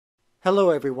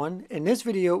Hello everyone. In this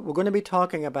video, we're going to be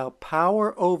talking about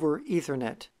power over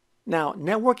Ethernet. Now,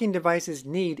 networking devices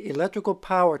need electrical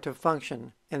power to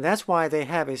function, and that's why they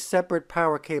have a separate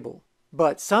power cable.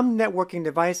 But some networking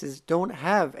devices don't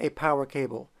have a power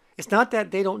cable. It's not that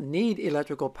they don't need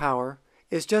electrical power,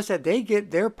 it's just that they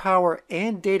get their power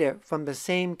and data from the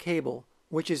same cable,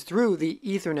 which is through the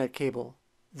Ethernet cable.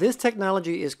 This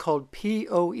technology is called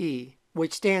PoE,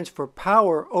 which stands for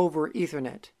Power over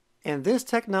Ethernet. And this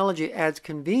technology adds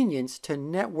convenience to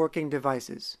networking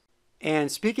devices.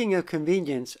 And speaking of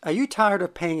convenience, are you tired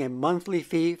of paying a monthly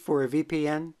fee for a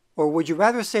VPN? Or would you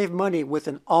rather save money with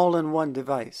an all-in-one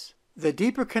device? The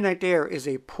Deeper Connect Air is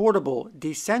a portable,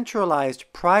 decentralized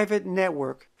private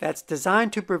network that's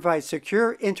designed to provide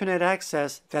secure internet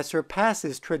access that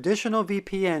surpasses traditional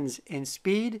VPNs in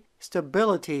speed,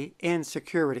 stability, and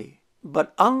security.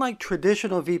 But unlike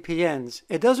traditional VPNs,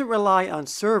 it doesn't rely on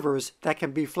servers that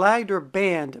can be flagged or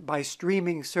banned by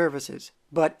streaming services,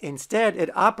 but instead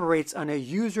it operates on a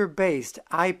user-based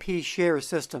IP share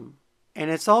system.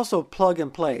 And it's also plug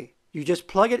and play. You just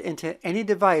plug it into any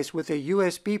device with a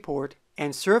USB port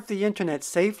and surf the internet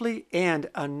safely and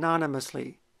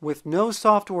anonymously, with no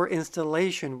software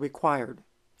installation required.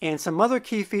 And some other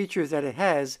key features that it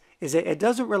has is that it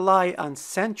doesn't rely on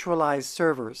centralized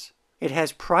servers. It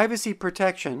has privacy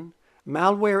protection,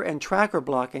 malware and tracker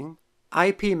blocking,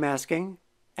 IP masking,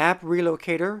 app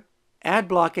relocator, ad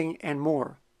blocking, and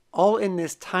more, all in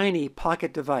this tiny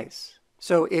pocket device.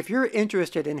 So if you're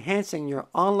interested in enhancing your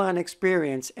online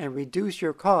experience and reduce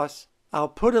your costs, I'll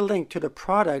put a link to the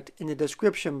product in the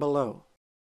description below.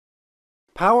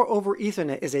 Power over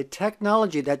Ethernet is a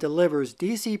technology that delivers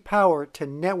DC power to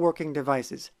networking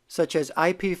devices, such as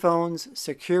IP phones,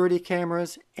 security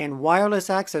cameras, and wireless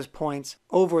access points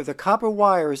over the copper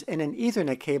wires in an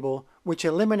Ethernet cable, which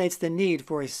eliminates the need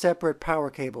for a separate power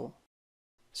cable.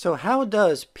 So how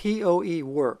does PoE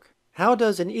work? How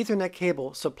does an Ethernet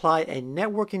cable supply a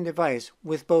networking device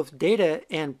with both data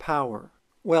and power?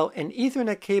 Well, an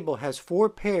Ethernet cable has 4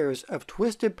 pairs of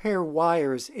twisted pair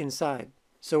wires inside.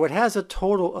 So it has a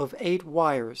total of 8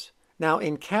 wires. Now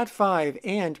in CAT5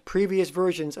 and previous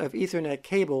versions of Ethernet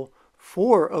cable,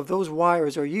 4 of those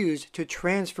wires are used to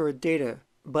transfer data,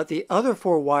 but the other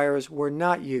 4 wires were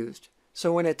not used.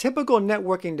 So in a typical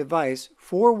networking device,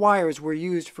 4 wires were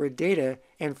used for data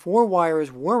and 4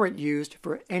 wires weren't used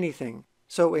for anything.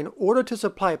 So in order to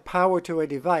supply power to a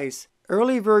device,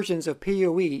 early versions of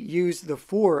PoE used the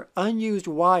 4 unused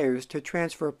wires to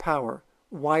transfer power,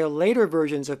 while later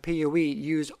versions of PoE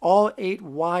use all 8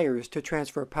 wires to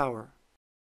transfer power.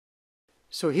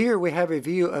 So here we have a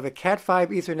view of a CAT5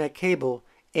 Ethernet cable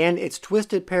and its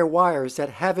twisted pair wires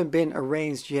that haven't been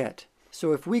arranged yet.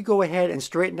 So if we go ahead and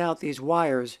straighten out these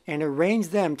wires and arrange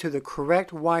them to the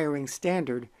correct wiring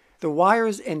standard, the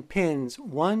wires and pins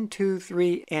 1, 2,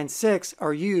 3, and 6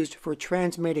 are used for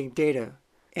transmitting data,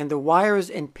 and the wires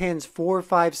and pins 4,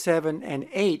 5, 7, and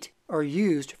 8 are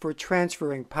used for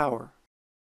transferring power.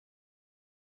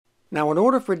 Now in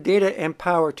order for data and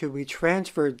power to be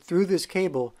transferred through this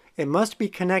cable, it must be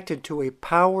connected to a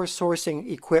power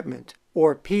sourcing equipment,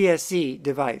 or PSE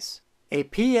device. A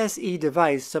PSE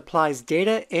device supplies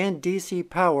data and DC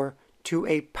power to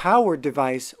a power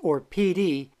device, or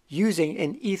PD, using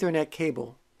an Ethernet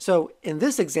cable. So in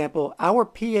this example, our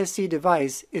PSE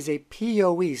device is a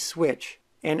PoE switch,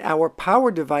 and our power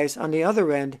device on the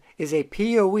other end is a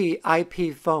PoE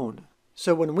IP phone.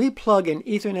 So when we plug an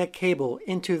Ethernet cable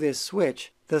into this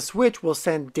switch, the switch will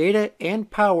send data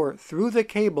and power through the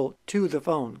cable to the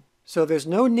phone. So there's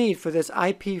no need for this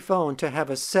IP phone to have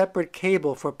a separate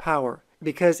cable for power,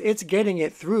 because it's getting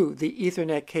it through the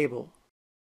Ethernet cable.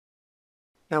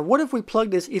 Now what if we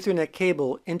plug this Ethernet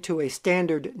cable into a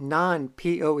standard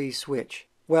non-PoE switch?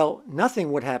 Well,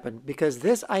 nothing would happen because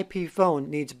this IP phone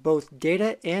needs both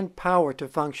data and power to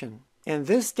function. And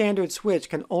this standard switch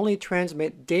can only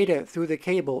transmit data through the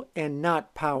cable and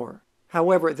not power.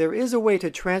 However, there is a way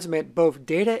to transmit both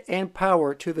data and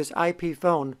power to this IP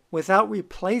phone without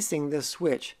replacing this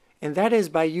switch, and that is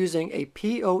by using a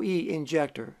PoE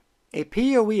injector. A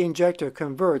PoE injector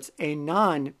converts a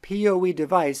non-PoE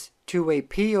device to a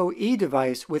PoE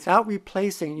device without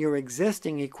replacing your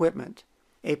existing equipment.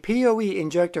 A PoE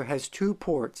injector has 2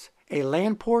 ports, a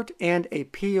LAN port and a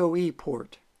PoE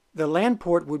port. The LAN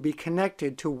port would be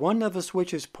connected to one of the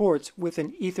switch's ports with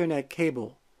an Ethernet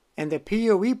cable, and the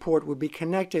PoE port would be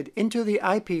connected into the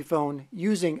IP phone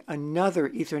using another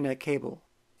Ethernet cable,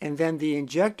 and then the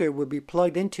injector would be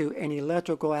plugged into an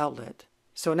electrical outlet.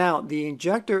 So now the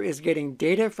injector is getting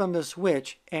data from the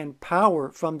switch and power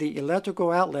from the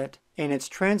electrical outlet, and it's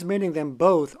transmitting them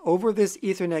both over this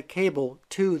Ethernet cable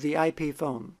to the IP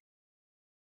phone.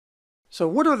 So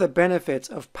what are the benefits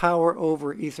of power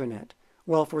over Ethernet?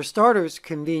 Well, for starters,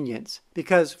 convenience.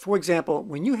 Because, for example,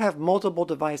 when you have multiple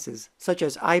devices, such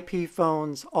as IP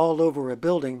phones all over a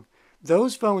building,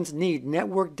 those phones need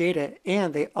network data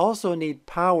and they also need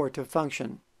power to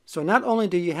function. So not only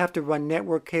do you have to run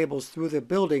network cables through the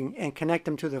building and connect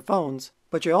them to the phones,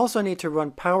 but you also need to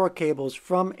run power cables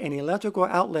from an electrical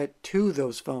outlet to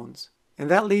those phones.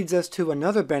 And that leads us to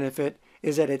another benefit,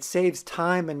 is that it saves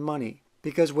time and money.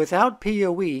 Because without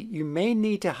PoE, you may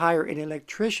need to hire an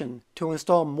electrician to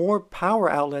install more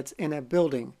power outlets in a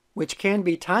building, which can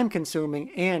be time-consuming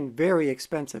and very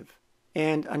expensive.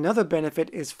 And another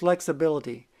benefit is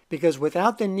flexibility, because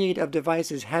without the need of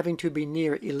devices having to be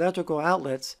near electrical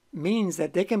outlets means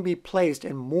that they can be placed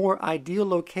in more ideal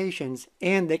locations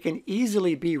and they can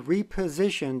easily be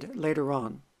repositioned later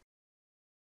on.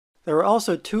 There are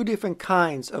also two different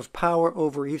kinds of power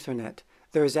over Ethernet.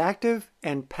 There's active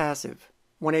and passive.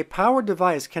 When a power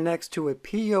device connects to a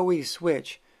PoE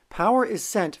switch, power is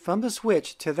sent from the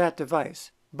switch to that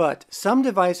device. But some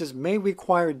devices may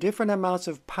require different amounts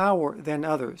of power than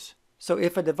others. So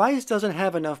if a device doesn't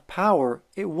have enough power,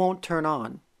 it won't turn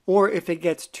on. Or if it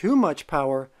gets too much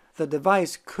power, the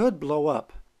device could blow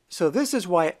up. So this is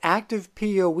why active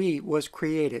PoE was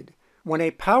created. When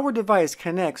a power device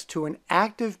connects to an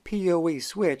active PoE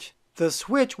switch, the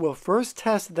switch will first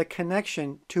test the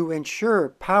connection to ensure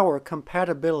power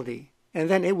compatibility, and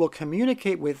then it will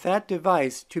communicate with that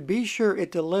device to be sure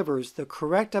it delivers the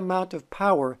correct amount of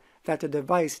power that the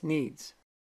device needs.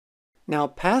 Now,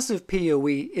 passive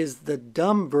PoE is the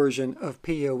dumb version of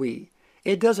PoE.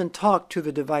 It doesn't talk to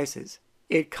the devices.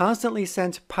 It constantly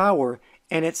sends power,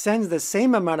 and it sends the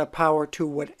same amount of power to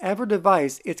whatever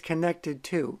device it's connected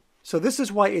to. So this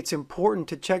is why it's important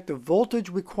to check the voltage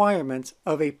requirements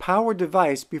of a power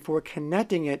device before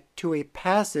connecting it to a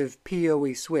passive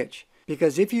PoE switch.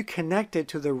 Because if you connect it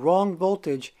to the wrong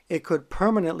voltage, it could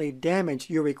permanently damage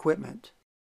your equipment.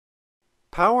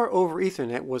 Power over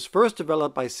Ethernet was first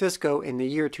developed by Cisco in the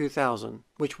year 2000,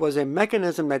 which was a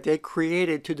mechanism that they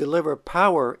created to deliver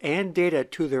power and data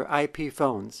to their IP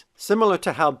phones, similar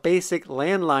to how basic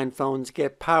landline phones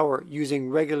get power using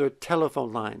regular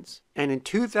telephone lines. And in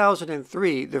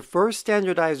 2003, the first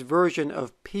standardized version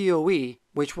of PoE,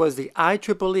 which was the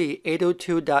IEEE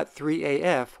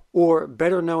 802.3AF, or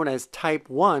better known as Type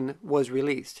 1, was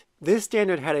released. This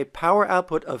standard had a power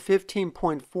output of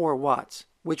 15.4 watts.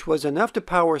 Which was enough to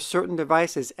power certain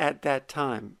devices at that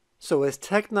time. So as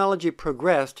technology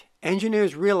progressed,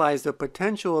 engineers realized the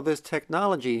potential of this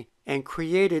technology and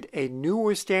created a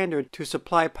newer standard to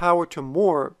supply power to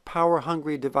more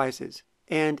power-hungry devices.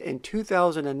 And in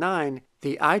 2009,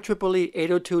 the IEEE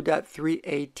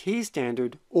 802.3AT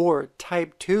standard, or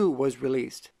Type 2, was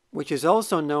released, which is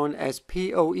also known as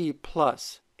PoE+.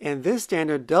 And this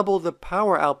standard doubled the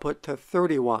power output to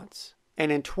 30 watts. And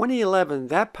in 2011,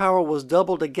 that power was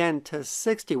doubled again to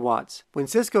 60 watts when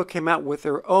Cisco came out with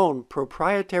their own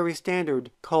proprietary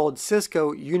standard called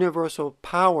Cisco Universal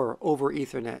Power over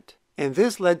Ethernet. And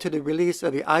this led to the release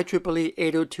of the IEEE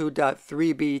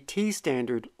 802.3BT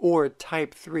standard, or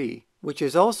Type 3, which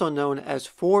is also known as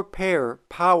 4-pair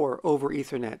power over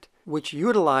Ethernet, which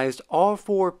utilized all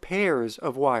 4 pairs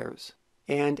of wires.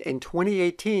 And in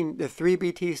 2018, the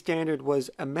 3BT standard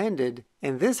was amended,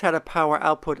 and this had a power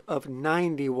output of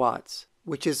 90 watts,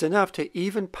 which is enough to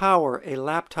even power a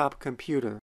laptop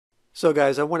computer. So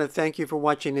guys, I want to thank you for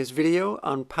watching this video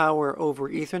on power over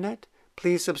Ethernet.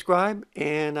 Please subscribe,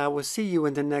 and I will see you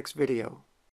in the next video.